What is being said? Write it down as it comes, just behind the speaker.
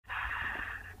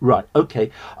Right.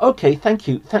 Okay. Okay. Thank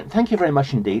you. Thank you very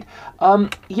much indeed.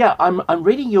 Yeah, I'm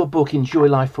reading your book, Enjoy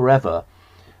Life Forever,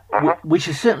 Hmm. which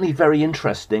is certainly very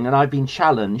interesting, and I've been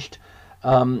challenged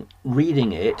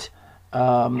reading it.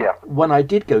 Yeah. When I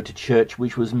did go to church,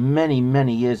 which was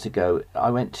many years ago,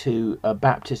 I went to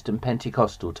Baptist and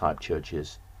Pentecostal type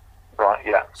churches. Right.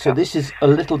 Yeah. So Yeah. this is a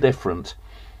little different.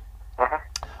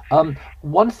 Hmm.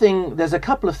 One thing, there's a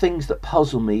couple of things that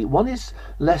puzzle me. One is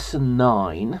lesson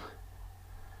 9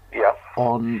 Yeah.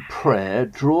 on prayer.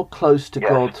 Draw close to Yes.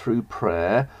 God through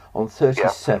prayer on Yeah.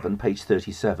 37, page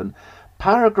 37. Yeah.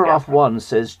 Paragraph 1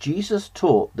 says Jesus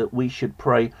taught that we should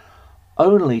pray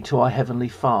only to our Heavenly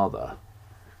Father.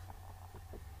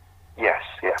 Yes.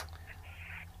 Yeah.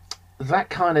 That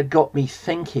kind of got me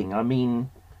thinking. I mean,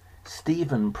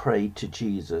 Stephen prayed to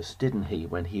Jesus, didn't he,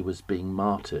 when he was being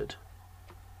martyred?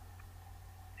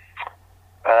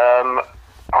 Um,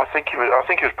 I think he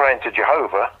was praying to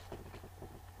Jehovah.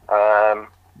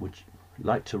 Would you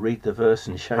like to read the verse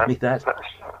and show Let, me that?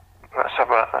 let's have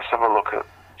a look at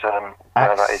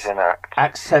where that is Acts, in Acts.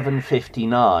 Acts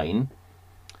 7:59.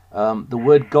 The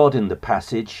word God in the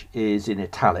passage is in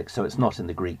italics, so it's not in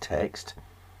the Greek text.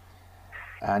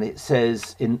 And it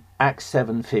says in Acts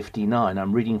 7:59,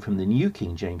 I'm reading from the New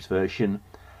King James Version,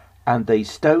 and they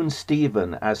stoned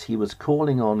Stephen as he was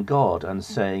calling on God and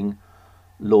saying,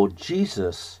 Lord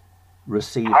Jesus,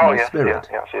 receive Oh my yeah, yeah, spirit.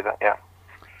 yeah. I see that. Yeah.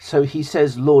 So he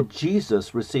says, Lord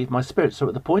Jesus, receive my spirit. So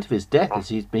at the point of his death, Mm. as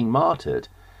he's being martyred,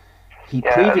 he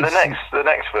Yeah, and the previously...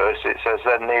 next verse it says,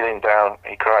 then kneeling down,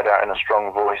 he cried out in a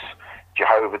strong voice,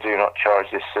 Jehovah, do not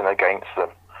charge this sin against them.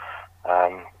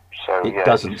 So It yeah,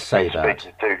 doesn't it's say speaking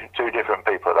that. to two different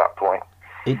people at that point.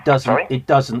 It doesn't. Sorry.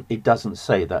 It doesn't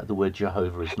say that. The word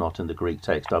Jehovah is not in the Greek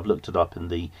text. I've looked it up in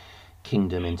the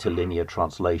Kingdom Interlinear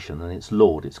translation, and it's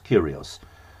Lord. It's Kyrios.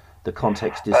 The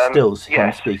context is still him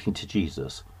Yes. speaking to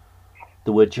Jesus.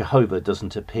 The word Jehovah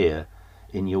doesn't appear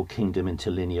in your Kingdom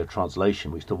Interlinear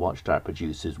translation, which the Watchtower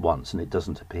produces once, and it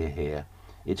doesn't appear here.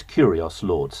 It's Kyrios,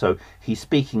 Lord. So he's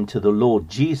speaking to the Lord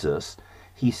Jesus.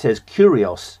 He says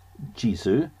Kyrios,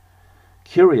 Jesu.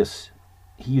 Kyrios.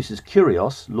 He uses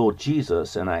Kyrios, Lord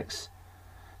Jesus, in Acts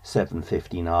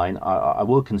 7:59. I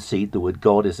will concede the word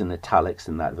God is in italics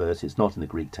in that verse. It's not in the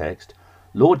Greek text.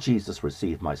 Lord Jesus,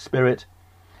 receive my spirit.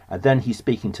 And then he's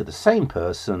speaking to the same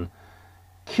person,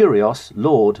 Kyrios,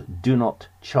 Lord, do not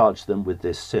charge them with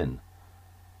this sin.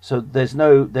 So there's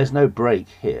no break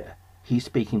here. He's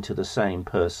speaking to the same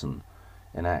person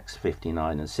in Acts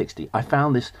 59 and 60. I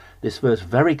found this verse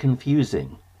very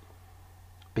confusing,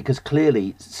 because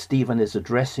clearly Stephen is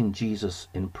addressing Jesus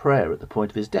in prayer at the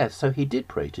point of his death. So he did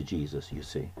pray to Jesus, you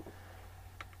see.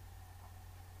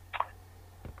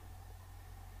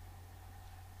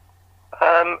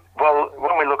 Well,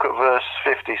 when we look at verse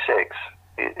 56,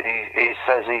 he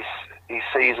says he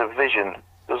sees a vision,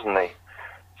 doesn't he?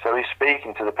 So he's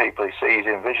speaking to the people he sees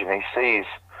in vision. He sees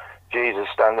Jesus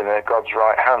standing at God's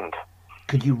right hand.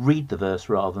 Could you read the verse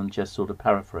rather than just sort of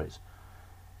paraphrase?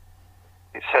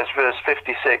 It says, verse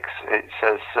 56, it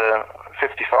says,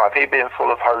 55, he being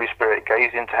full of Holy Spirit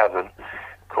gazed into heaven,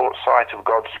 caught sight of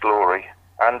God's glory,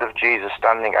 and of Jesus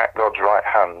standing at God's right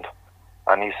hand.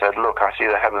 And he said, look, I see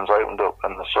the heavens opened up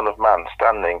and the Son of Man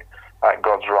standing at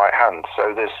God's right hand.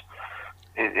 So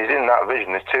he's in that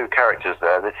vision. There's two characters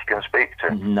there that he can speak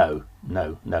to. No,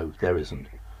 there isn't.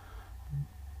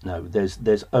 No,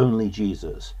 there's only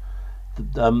Jesus.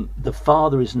 The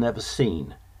Father is never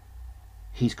seen.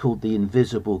 He's called the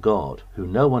invisible God, who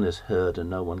no one has heard and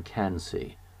no one can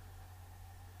see.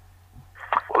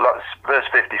 Well, that's verse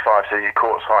 55 says he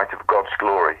caught sight of God's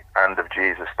glory and of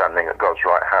Jesus standing at God's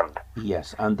right hand.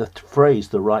 Yes, and the phrase,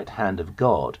 the right hand of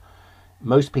God,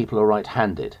 most people are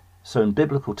right-handed. So in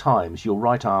biblical times, your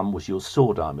right arm was your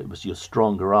sword arm. It was your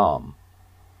stronger arm.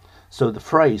 So the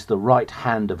phrase, the right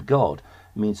hand of God,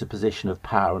 means a position of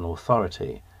power and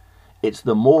authority. It's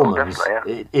the Mormons.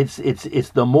 Yeah. It's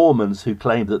the Mormons who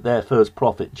claim that their first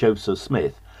prophet, Joseph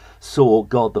Smith, saw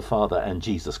God the Father and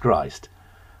Jesus Christ.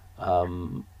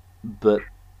 But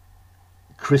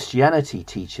Christianity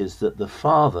teaches that the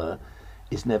Father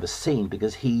is never seen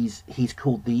because he's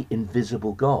called the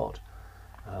invisible God.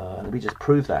 Let me just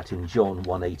prove that in John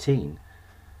 1:18.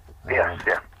 Yes,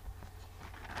 yeah.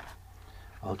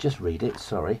 I'll just read it.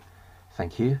 Sorry,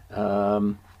 thank you.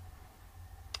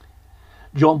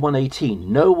 John 1:18,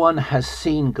 no one has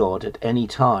seen God at any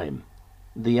time.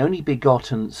 The only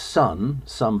begotten Son,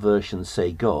 some versions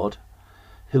say God,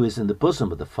 who is in the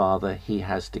bosom of the Father, he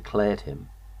has declared him.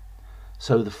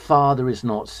 So the Father is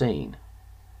not seen.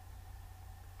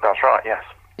 That's right, yes.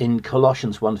 In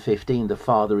Colossians 1:15, the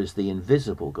Father is the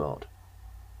invisible God.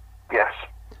 Yes.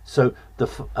 So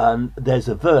there's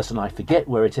a verse, and I forget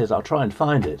where it is. I'll try and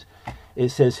find it. It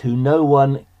says, "Who no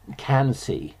one can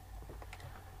see."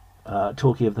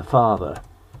 Talking of the Father.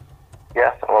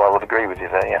 Yes, well, I would agree with you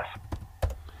there. Yes.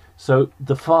 So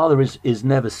the Father is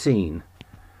never seen,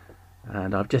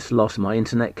 and I've just lost my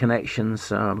internet connection,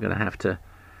 so I'm going to have to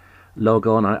log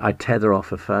on. I tether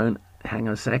off a phone. Hang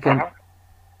on a second.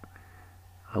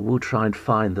 I will try and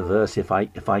find the verse if I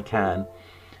can.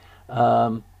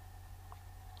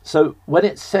 So when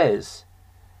it says,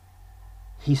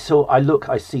 "He saw,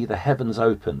 I see the heavens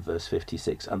open," verse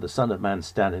 56, "and the Son of Man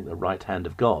standing at the right hand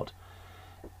of God,"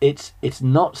 it's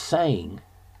not saying.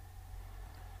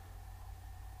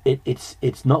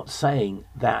 It's not saying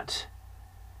that.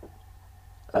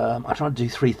 I'm trying to do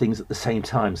three things at the same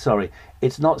time. Sorry,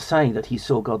 it's not saying that he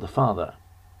saw God the Father.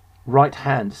 Right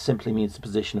hand simply means the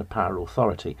position of power or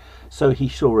authority. So he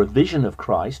saw a vision of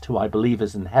Christ, who I believe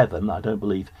is in heaven. I don't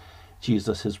believe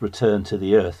Jesus has returned to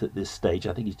the earth at this stage.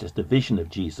 I think he's just a vision of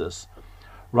Jesus.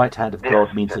 Right hand of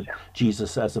God means that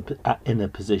Jesus as in a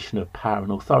position of power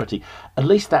and authority. At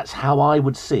least that's how I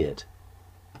would see it.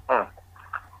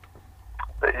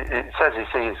 It says he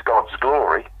sees God's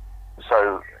glory.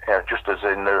 So, just as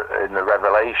in the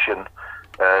Revelation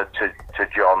to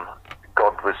John,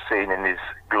 God was seen in his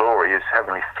glory, his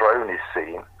heavenly throne is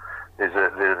seen. There's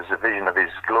a vision of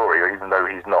his glory, even though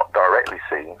he's not directly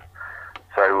seen.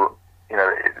 So,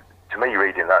 to me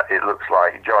reading that, it looks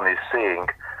like John is seeing,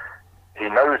 he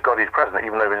knows God is present,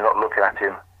 even though he's not looking at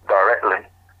him directly,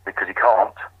 because he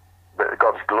can't. But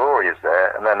God's glory is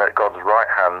there, and then at God's right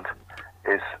hand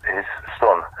is his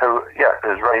Son, who,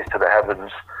 is raised to the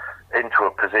heavens into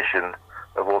a position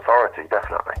of authority,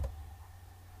 definitely.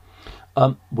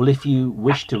 Well, if you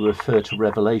wish to refer to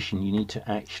Revelation, you need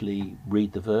to actually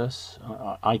read the verse.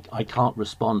 I can't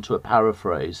respond to a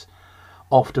paraphrase.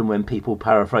 Often when people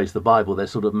paraphrase the Bible, they're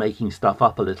sort of making stuff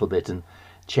up a little bit and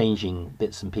changing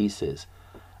bits and pieces.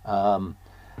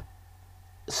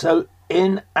 So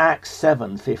in Acts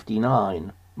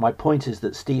 7:59, my point is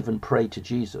that Stephen prayed to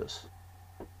Jesus.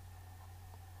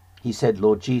 He said,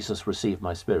 "Lord Jesus, receive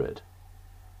my spirit."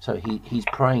 So he's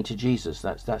praying to Jesus.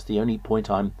 That's the only point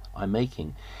I'm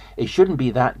making. It shouldn't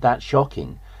be that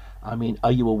shocking. I mean,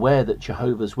 are you aware that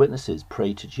Jehovah's Witnesses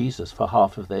prayed to Jesus for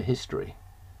half of their history?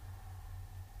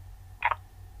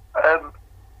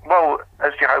 Well,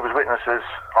 as Jehovah's Witnesses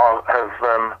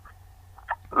have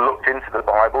looked into the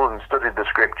Bible and studied the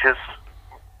Scriptures,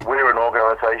 we're an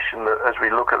organisation that, as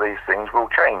we look at these things, will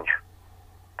change.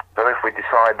 So if we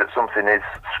decide that something is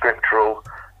scriptural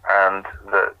and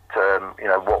that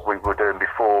what we were doing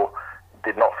before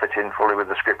did not fit in fully with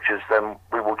the Scriptures, then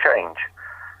we will change.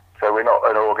 So we're not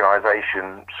an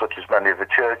organisation such as many of the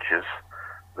churches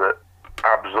that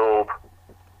absorb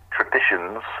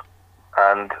traditions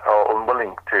and are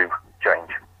unwilling to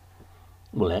change.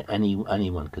 Well,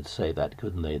 anyone could say that,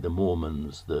 couldn't they? The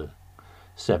Mormons, the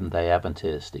Seventh-day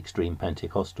Adventist, extreme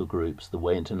Pentecostal groups, the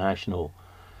Way International,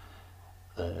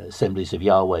 Assemblies of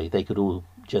Yahweh, they could all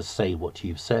just say what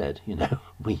you've said.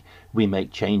 We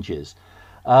make changes.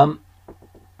 I'm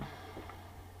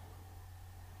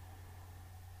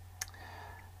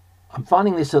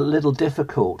finding this a little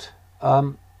difficult.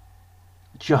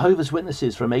 Jehovah's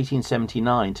Witnesses from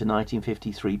 1879 to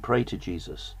 1953 pray to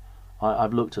Jesus.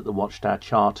 I've looked at the Watchtower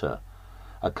Charter,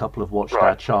 a couple of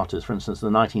Watchtower charters. For instance, the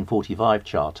 1945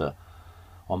 Charter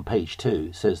on page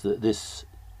 2 says that this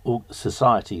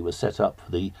society was set up for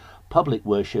the public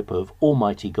worship of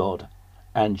Almighty God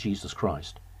and Jesus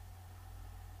Christ.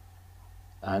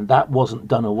 And that wasn't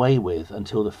done away with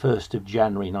until the 1st of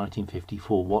January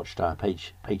 1954 Watchtower,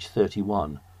 page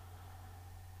 31.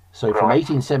 So from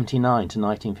 1879 to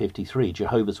 1953,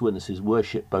 Jehovah's Witnesses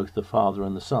worship both the Father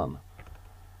and the Son.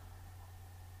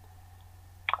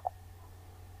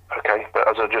 Okay, but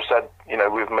as I just said,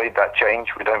 we've made that change.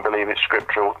 We don't believe it's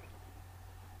scriptural.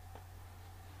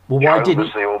 Well, why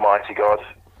Jehovah's didn't the Almighty God?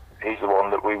 He's the one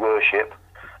that we worship,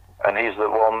 and he's the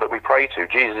one that we pray to.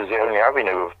 Jesus is the only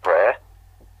avenue of prayer,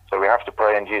 so we have to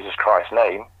pray in Jesus Christ's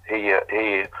name. He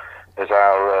is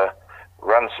our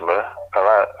ransomer,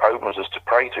 opens us to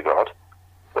pray to God,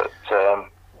 but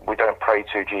we don't pray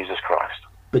to Jesus Christ.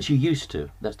 But you used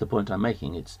to. That's the point I'm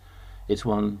making. It's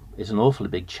an awfully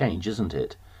big change, isn't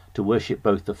it, to worship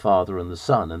both the Father and the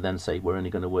Son, and then say we're only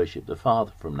going to worship the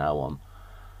Father from now on.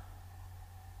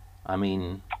 I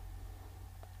mean,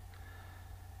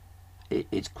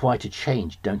 it's quite a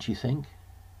change, don't you think?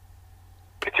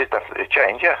 It is definitely a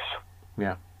change, yes.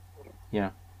 Yeah.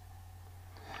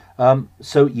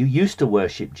 So you used to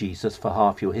worship Jesus for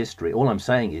half your history. All I'm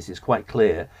saying is it's quite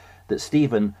clear that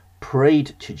Stephen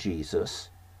prayed to Jesus.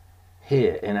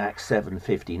 here in Acts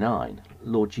 7:59,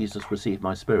 Lord Jesus, receive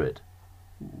my spirit,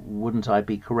 wouldn't I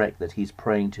be correct that he's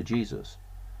praying to Jesus?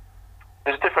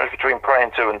 There's a difference between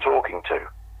praying to and talking to.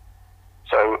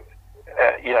 So,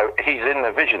 he's in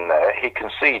the vision there. He can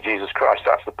see Jesus Christ.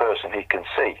 That's the person he can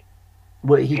see.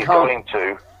 Well, he He's can't going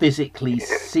to physically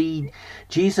see.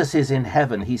 Jesus is in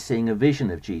heaven. He's seeing a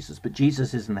vision of Jesus, but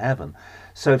Jesus is in heaven.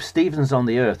 So if Stephen's on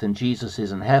the earth and Jesus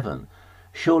is in heaven,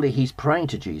 surely he's praying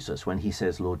to Jesus when he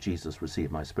says, Lord Jesus,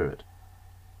 receive my spirit.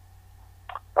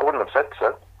 I wouldn't have said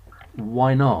so.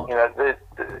 Why not?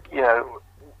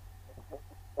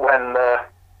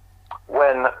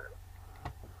 When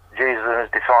Jesus and his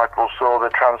disciples saw the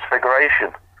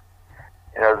transfiguration,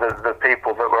 the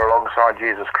people that were alongside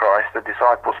Jesus Christ, the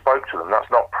disciples spoke to them. That's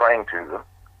not praying to them.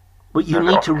 But you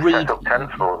need to read. Set up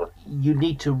tents for them. You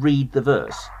need to read the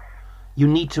verse. You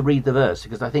need to read the verse,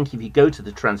 because I think if you go to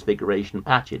the transfiguration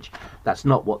passage, that's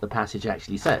not what the passage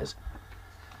actually says.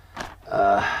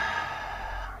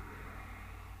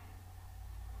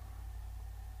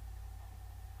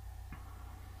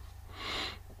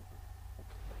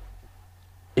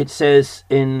 It says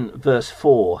in verse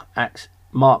 4,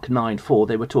 Mark 9:4,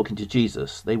 they were talking to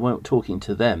Jesus. They weren't talking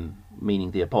to them,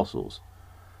 meaning the apostles.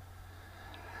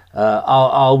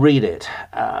 I'll read it.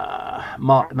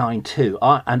 Mark 9:2.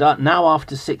 Now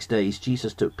after 6 days,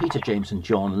 Jesus took Peter, James and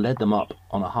John and led them up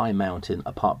on a high mountain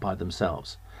apart by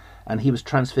themselves. And he was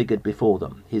transfigured before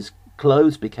them. His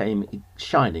clothes became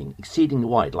shining, exceeding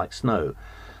white like snow,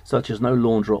 such as no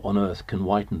launderer on earth can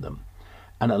whiten them.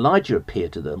 And Elijah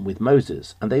appeared to them with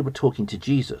Moses, and they were talking to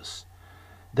Jesus.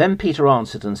 Then Peter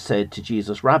answered and said to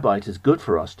Jesus, Rabbi, it is good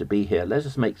for us to be here. Let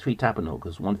us make 3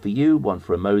 tabernacles, one for you, one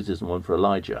for Moses, and one for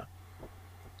Elijah.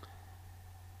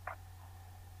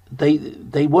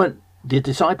 The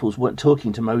disciples weren't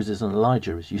talking to Moses and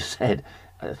Elijah, as you said.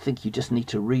 I think you just need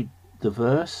to read the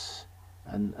verse,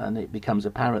 and it becomes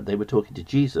apparent they were talking to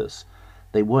Jesus.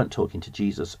 They weren't talking to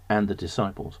Jesus and the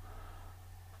disciples.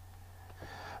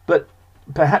 But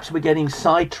perhaps we're getting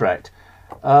sidetracked.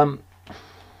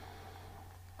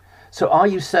 So are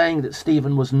you saying that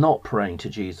Stephen was not praying to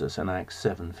Jesus in Acts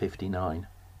 7:59?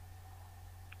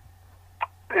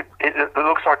 It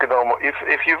looks like a normal...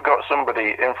 If you've got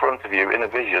somebody in front of you in a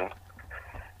vision,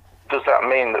 does that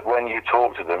mean that when you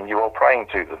talk to them, you are praying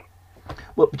to them?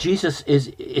 Well,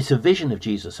 it's a vision of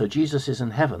Jesus, so Jesus is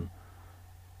in heaven.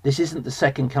 This isn't the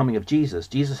second coming of Jesus.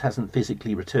 Jesus hasn't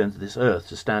physically returned to this earth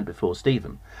to stand before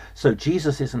Stephen. So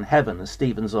Jesus is in heaven and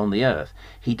Stephen's on the earth.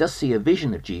 He does see a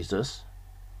vision of Jesus,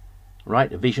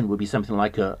 right? A vision would be something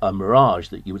like a mirage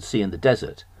that you would see in the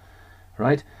desert,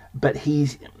 right? But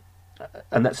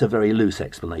and that's a very loose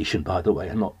explanation, by the way.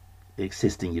 I'm not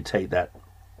insisting you take that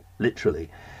literally.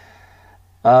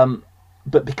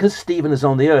 But because Stephen is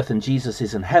on the earth and Jesus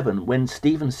is in heaven, when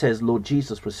Stephen says, Lord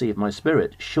Jesus, receive my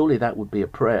spirit, surely that would be a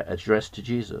prayer addressed to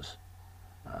Jesus.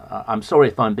 I'm sorry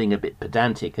if I'm being a bit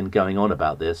pedantic and going on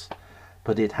about this,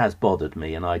 but it has bothered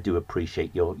me, and I do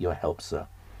appreciate your help, sir.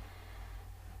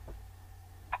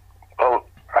 Well,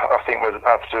 I think we'll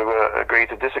have to agree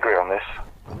to disagree on this.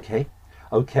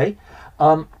 Okay.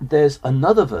 There's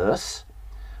another verse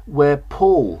where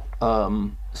Paul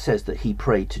says that he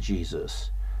prayed to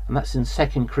Jesus. And that's in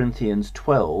 2 Corinthians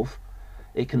 12.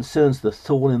 It concerns the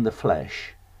thorn in the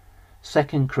flesh.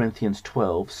 2 Corinthians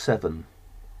 12, 7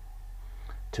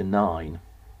 to 9.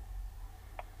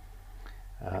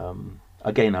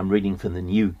 Again, I'm reading from the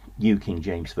New King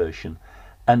James Version.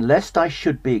 And lest I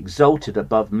should be exalted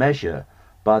above measure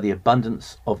by the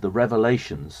abundance of the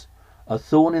revelations, a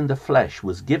thorn in the flesh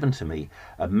was given to me,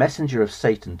 a messenger of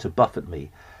Satan to buffet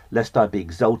me, lest I be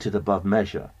exalted above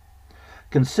measure.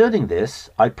 Concerning this,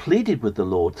 I pleaded with the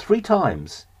Lord 3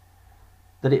 times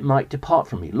that it might depart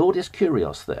from me. Lord is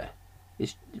Kyrios there.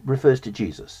 It refers to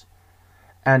Jesus.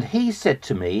 And he said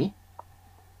to me,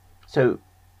 so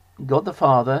God the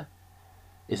Father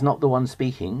is not the one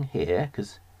speaking here,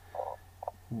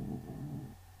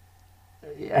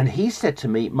 and he said to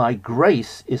me, my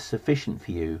grace is sufficient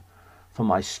for you, for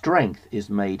my strength is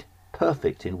made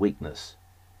perfect in weakness.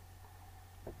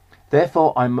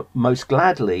 Therefore, most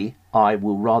gladly I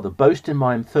will rather boast in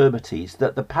my infirmities,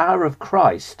 that the power of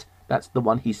Christ, that's the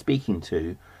one he's speaking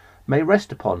to, may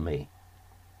rest upon me.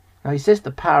 Now he says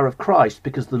the power of Christ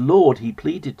because the Lord he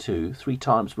pleaded to 3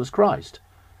 times was Christ.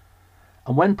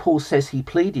 And when Paul says he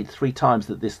pleaded 3 times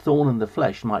that this thorn in the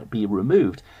flesh might be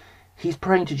removed, he's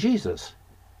praying to Jesus.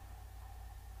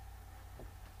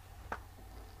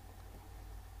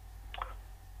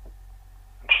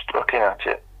 Just looking at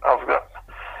it, I've got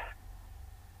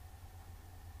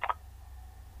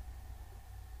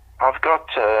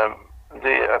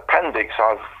the appendix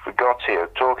I've got here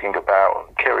talking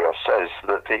about Kyrios says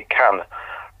that it can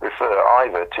refer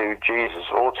either to Jesus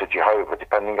or to Jehovah,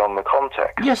 depending on the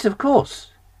context. Yes, of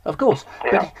course. Of course.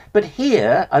 Yeah. But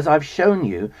here, as I've shown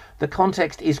you, the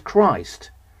context is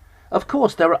Christ. Of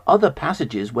course, there are other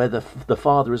passages where the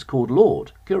Father is called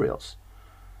Lord, Kyrios.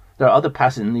 There are other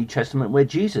passages in the New Testament where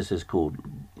Jesus is called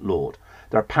Lord.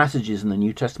 There are passages in the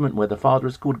New Testament where the Father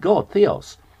is called God,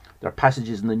 Theos. There are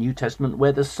passages in the New Testament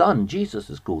where the Son, Jesus,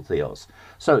 is called Theos.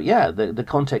 So, yeah, the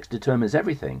context determines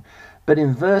everything. But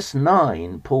in verse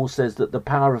 9, Paul says that the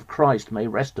power of Christ may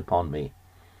rest upon me.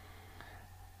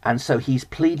 And so he's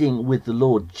pleading with the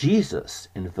Lord Jesus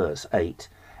in verse 8,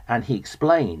 and he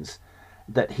explains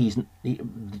that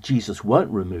Jesus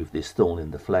won't remove this thorn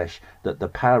in the flesh, that the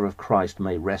power of Christ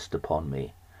may rest upon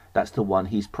me. That's the one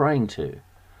he's praying to.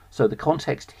 So the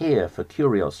context here for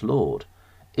Kyrios, Lord,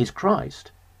 is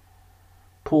Christ.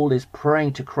 Paul is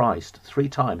praying to Christ 3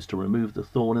 times to remove the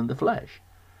thorn in the flesh.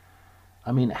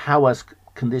 I mean, how else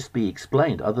can this be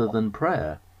explained other than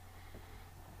prayer?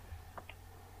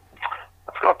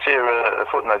 I've got here a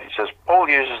footnote. It says, Paul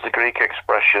uses the Greek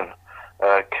expression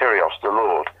Kyrios, the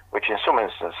Lord, which in some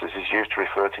instances is used to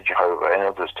refer to Jehovah and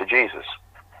others to Jesus.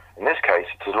 In this case,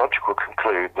 it is logical to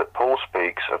conclude that Paul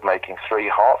speaks of making 3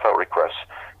 heartfelt requests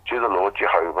to the Lord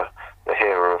Jehovah, the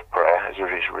hearer of prayer, as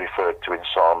it is referred to in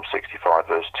Psalm 65,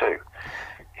 verse 2.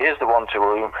 Here's the one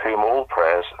to whom all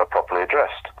prayers are properly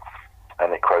addressed.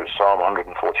 And it quotes Psalm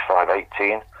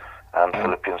 145:18 and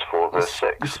Philippians 4, verse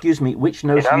 6. Excuse me, which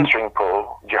knows... In answering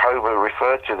Paul, Jehovah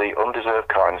referred to the undeserved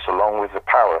kindness along with the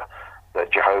power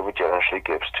that Jehovah generously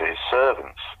gives to his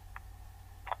servants.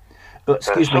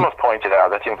 Some have pointed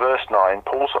out that in verse 9,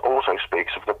 Paul also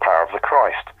speaks of the power of the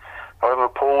Christ. However,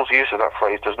 Paul's use of that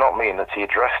phrase does not mean that he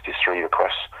addressed his 3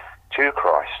 requests to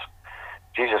Christ.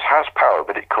 Jesus has power,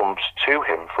 but it comes to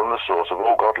him from the source of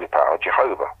all godly power,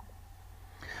 Jehovah.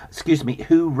 Excuse me,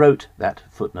 who wrote that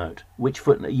footnote? Which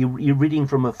footnote? You're reading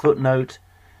from a footnote?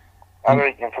 I'm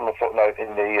reading from a footnote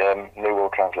in the New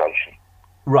World Translation.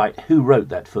 Right, who wrote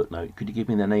that footnote? Could you give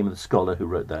me the name of the scholar who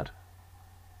wrote that?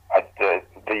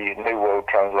 The New World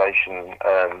Translation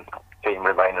team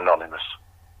remain anonymous.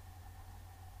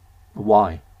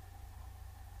 Why?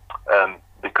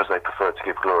 Because they prefer to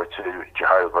give glory to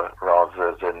Jehovah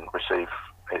rather than receive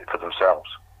it for themselves.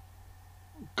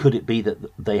 Could it be that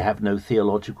they have no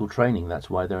theological training, that's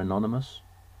why they're anonymous?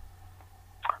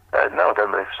 No, I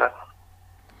don't believe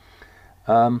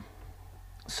so.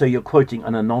 So you're quoting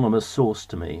an anonymous source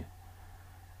to me.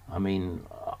 I mean,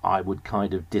 I would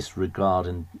kind of disregard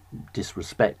and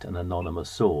disrespect an anonymous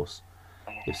source.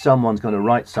 If someone's going to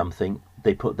write something,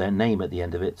 they put their name at the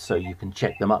end of it so you can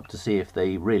check them up to see if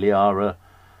they really are a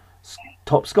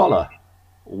top scholar,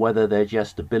 or whether they're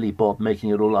just a Billy Bob making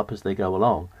it all up as they go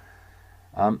along.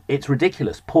 It's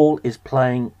ridiculous. Paul is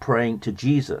praying to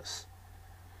Jesus.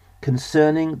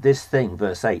 Concerning this thing,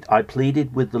 verse 8, I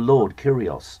pleaded with the Lord,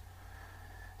 Kyrios,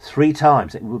 3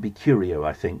 times, it would be Curio,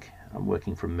 I think, I'm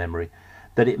working from memory,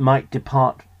 that it might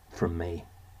depart from me.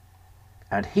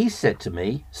 And he said to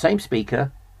me, same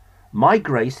speaker, my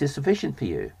grace is sufficient for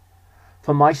you,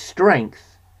 for my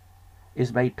strength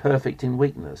is made perfect in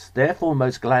weakness. Therefore,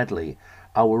 most gladly,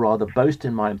 I will rather boast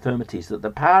in my infirmities, that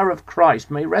the power of Christ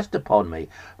may rest upon me.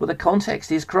 But the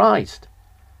context is Christ.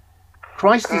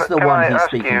 Christ is the one he's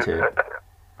speaking to.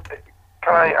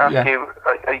 Can I ask you,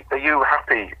 are you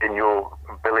happy in your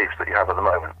beliefs that you have at the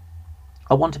moment?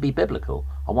 I want to be biblical.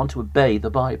 I want to obey the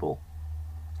Bible.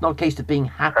 It's not a case of being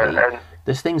happy.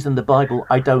 There's things in the Bible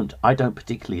I don't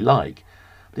particularly like.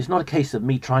 But it's not a case of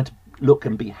me trying to look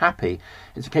and be happy.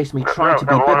 It's a case of me trying to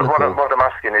be biblical. What I'm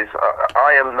asking is,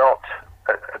 I am not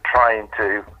trying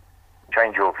to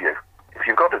change your view. If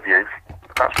you've got a view,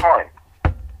 that's fine.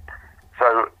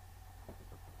 So,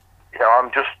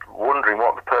 I'm just wondering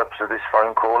what the purpose of this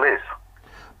phone call is.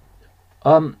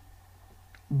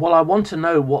 Well, I want to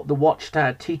know what the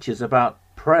Watchtower teaches about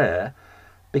prayer,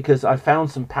 because I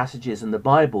found some passages in the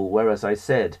Bible where, as I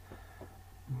said,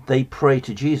 they pray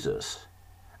to Jesus.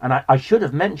 And I should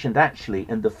have mentioned, actually,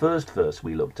 in the first verse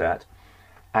we looked at,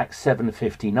 Acts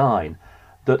 7:59,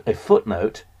 that a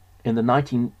footnote in the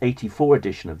 1984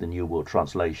 edition of the New World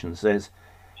Translation says,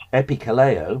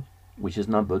 Epikaleo, which is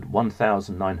numbered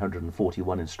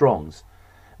 1941 in Strong's,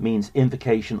 means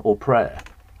invocation or prayer.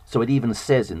 So it even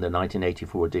says in the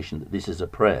 1984 edition that this is a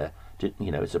prayer,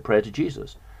 it's a prayer to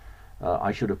Jesus.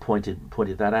 I should have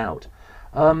pointed that out.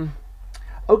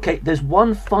 Okay, there's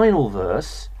one final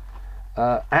verse,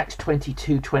 Acts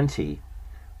 22:20,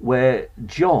 where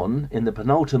John, in the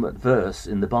penultimate verse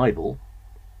in the Bible,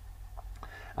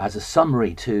 as a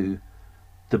summary to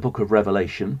the book of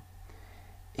Revelation,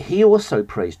 he also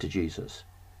prays to Jesus.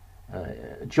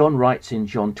 John writes in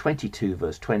John 22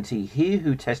 verse 20, "He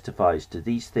who testifies to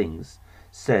these things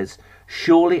says,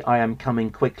 'Surely I am coming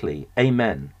quickly.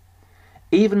 Amen.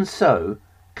 Even so,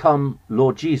 come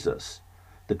Lord Jesus.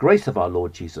 The grace of our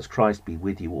Lord Jesus Christ be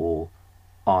with you all.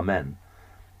 Amen.'"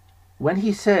 When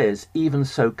he says, "Even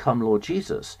so, come Lord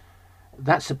Jesus,"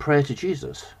 that's a prayer to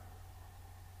Jesus.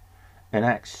 In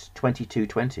Acts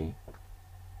 22:20.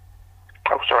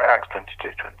 Oh, sorry, Acts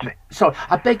 22:20. Sorry,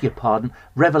 I beg your pardon.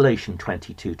 Revelation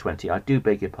 22:20. I do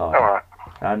beg your pardon. All right.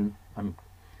 And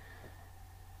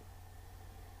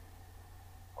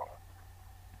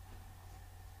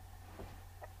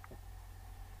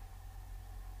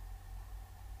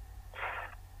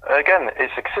again,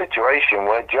 it's a situation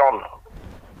where John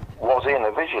was in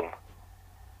a vision.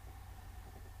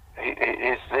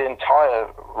 The entire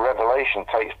revelation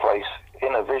takes place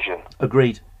in a vision.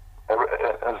 agreed.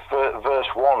 Verse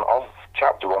 1 of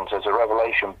chapter 1 says a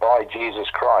revelation by Jesus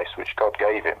Christ, which God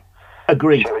gave him.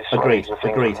 Agreed. So it's Agreed. the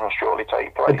things Agreed. that will surely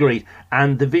take place. Agreed.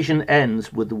 And the vision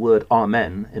ends with the word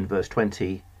Amen in verse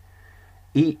 20.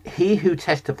 He who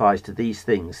testifies to these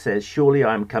things says, "Surely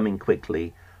I am coming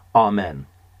quickly. Amen."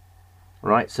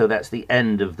 Right? So that's the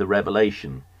end of the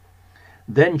revelation.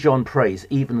 Then John prays,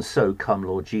 "Even so, come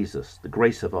Lord Jesus. The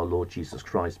grace of our Lord Jesus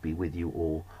Christ be with you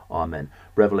all. Amen."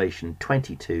 Revelation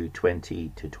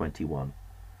 22:20-21.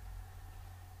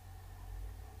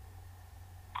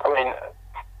 I mean,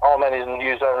 Amen isn't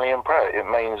used only in prayer. It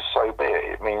means so be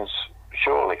it. It means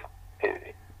surely.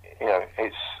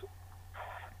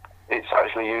 It's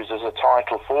actually used as a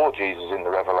title for Jesus in the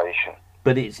Revelation.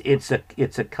 But it's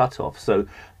a cut-off. So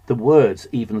the words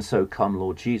 "Even so, come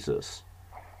Lord Jesus"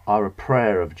 are a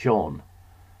prayer of John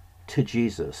to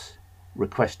Jesus,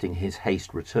 requesting his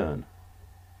hasty return,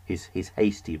 his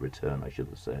hasty return, I should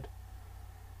have said.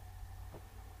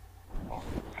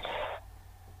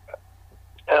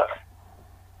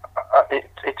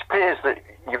 It appears that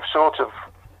you've sort of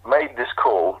made this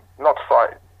call not to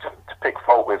fight, to pick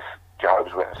fault with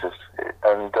Jehovah's Witnesses,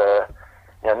 and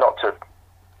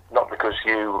not because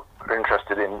you are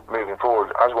interested in moving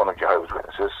forward as one of Jehovah's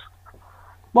Witnesses.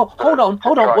 Well, hold on.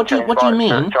 What do you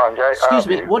mean? Excuse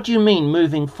me. What do you mean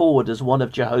moving forward as one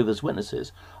of Jehovah's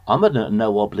Witnesses? I'm under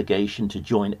no obligation to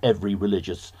join every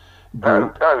religious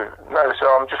group. No.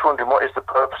 So I'm just wondering, what is the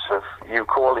purpose of you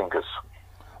calling us?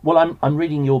 Well, I'm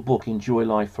reading your book, Enjoy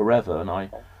Life Forever, and I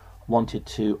wanted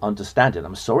to understand it.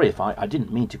 I'm sorry if I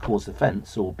didn't mean to cause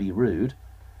offence or be rude.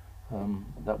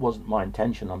 That wasn't my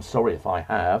intention. I'm sorry if I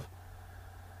have.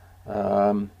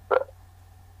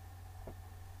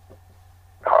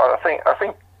 I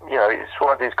think it's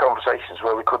one of these conversations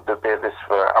where we could be at this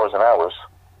for hours and hours.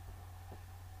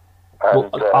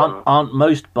 And, aren't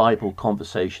most Bible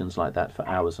conversations like that for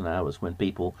hours and hours, when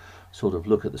people sort of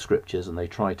look at the scriptures and they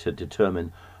try to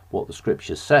determine what the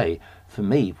scriptures say, for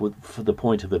me, for the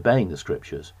point of obeying the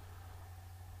scriptures?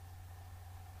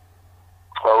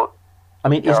 Well, I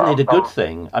mean, isn't it a good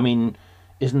thing? I mean,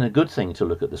 isn't it a good thing to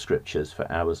look at the scriptures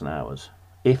for hours and hours,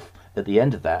 if at the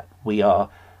end of that we are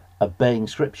obeying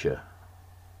scripture?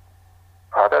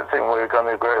 I don't think we're going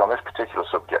to agree on this particular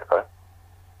subject, though.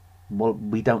 Well,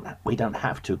 we don't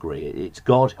have to agree. It's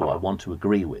God who I want to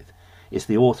agree with. It's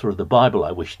the author of the Bible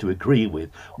I wish to agree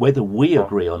with. Whether we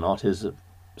agree or not is of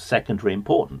secondary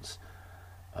importance.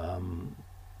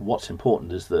 What's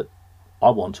important is that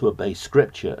I want to obey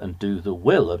Scripture and do the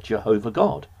will of Jehovah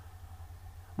God,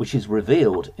 which is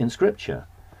revealed in Scripture.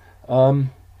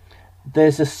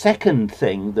 There's a second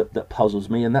thing that puzzles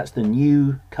me, and that's the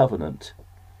new covenant.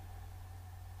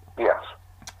 Yes.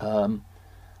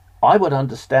 I would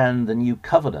understand the new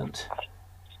covenant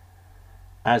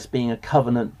as being a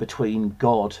covenant between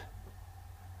God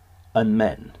and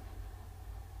men.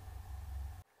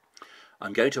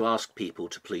 I'm going to ask people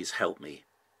to please help me.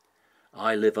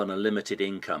 I live on a limited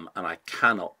income and I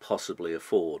cannot possibly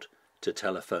afford to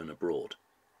telephone abroad.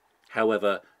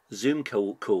 However, Zoom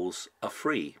calls are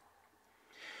free.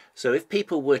 So if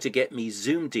people were to get me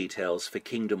Zoom details for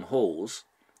Kingdom Halls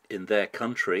in their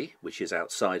country, which is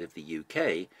outside of the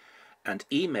UK, and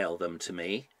email them to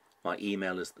me, my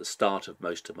email is at the start of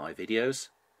most of my videos,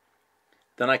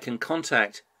 then I can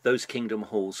contact those Kingdom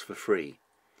Halls for free.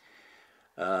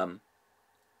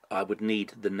 I would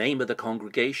need the name of the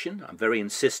congregation. I'm very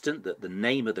insistent that the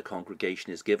name of the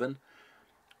congregation is given,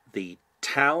 the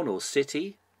town or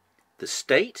city, the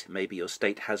state. Maybe your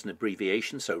state has an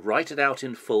abbreviation, so write it out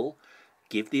in full,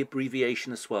 give the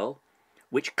abbreviation as well.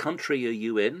 Which country are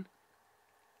you in?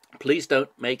 Please don't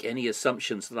make any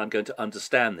assumptions that I'm going to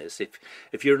understand this.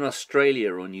 If you're in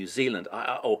Australia or New Zealand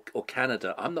or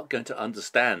Canada, I'm not going to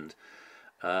understand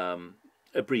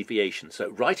abbreviation. So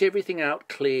write everything out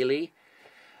clearly,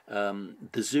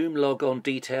 the Zoom log-on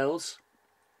details,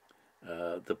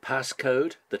 the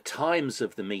passcode, the times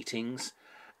of the meetings,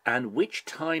 and which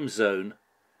time zone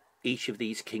each of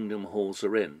these Kingdom Halls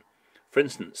are in. For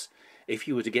instance, if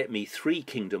you were to get me 3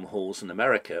 Kingdom Halls in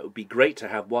America, it would be great to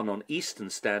have one on Eastern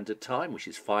Standard Time, which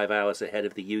is 5 hours ahead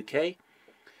of the UK,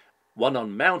 one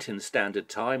on Mountain Standard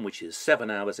Time, which is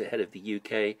 7 hours ahead of the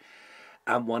UK,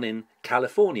 and one in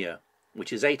California,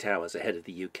 which is 8 hours ahead of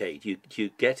the UK. Do you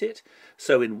get it?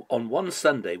 So on one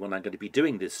Sunday, when I'm going to be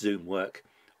doing this Zoom work,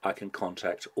 I can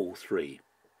contact all 3.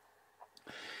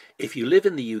 If you live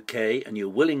in the UK and you're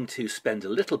willing to spend a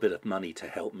little bit of money to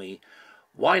help me,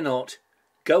 why not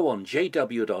go on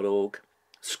jw.org,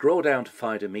 scroll down to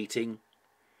find a meeting,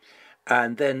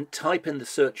 and then type in the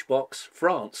search box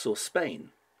France or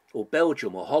Spain or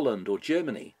Belgium or Holland or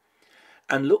Germany,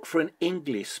 and look for an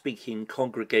English-speaking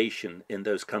congregation in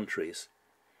those countries.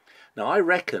 Now, I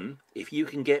reckon if you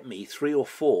can get me 3 or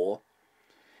 4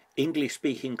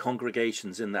 English-speaking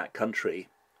congregations in that country,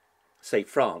 say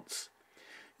France,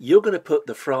 you're going to put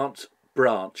the France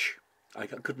branch, I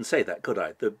couldn't say that, could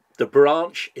I? The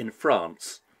branch in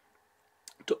France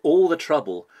to all the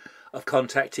trouble of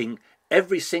contacting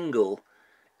every single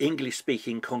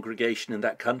English-speaking congregation in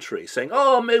that country, saying,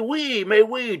 "Oh, mais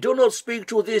oui, do not speak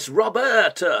to this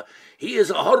Robert. He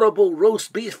is a horrible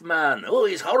roast beef man. Oh,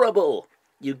 he's horrible."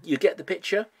 You get the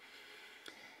picture?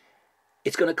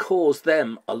 It's going to cause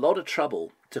them a lot of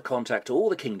trouble to contact all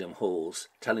the Kingdom Halls,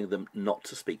 telling them not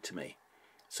to speak to me.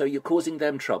 So you're causing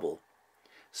them trouble.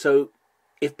 So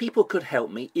if people could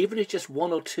help me, even if just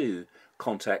 1 or 2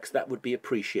 contacts, that would be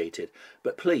appreciated.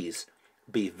 But please,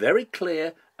 be very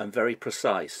clear and very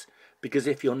precise, because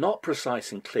if you're not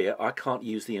precise and clear, I can't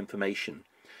use the information.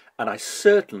 And I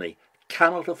certainly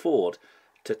cannot afford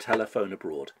to telephone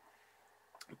abroad.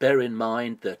 Bear in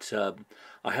mind that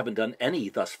I haven't done any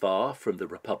thus far from the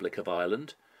Republic of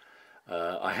Ireland.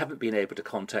 I haven't been able to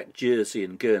contact Jersey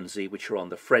and Guernsey, which are on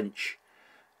the French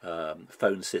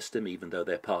phone system, even though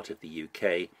they're part of the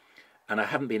UK. And I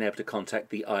haven't been able to contact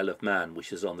the Isle of Man,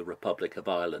 which is on the Republic of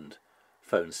Ireland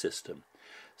phone system.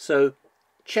 So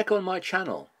check on my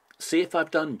channel. See if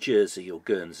I've done Jersey or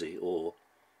Guernsey or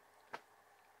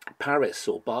Paris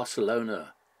or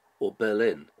Barcelona or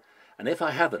Berlin. And if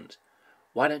I haven't,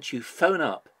 why don't you phone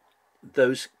up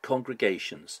those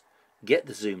congregations, get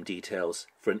the Zoom details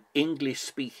for an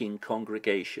English-speaking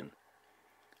congregation,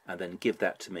 and then give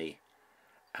that to me,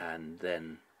 and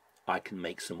then I can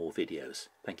make some more videos.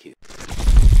 Thank you.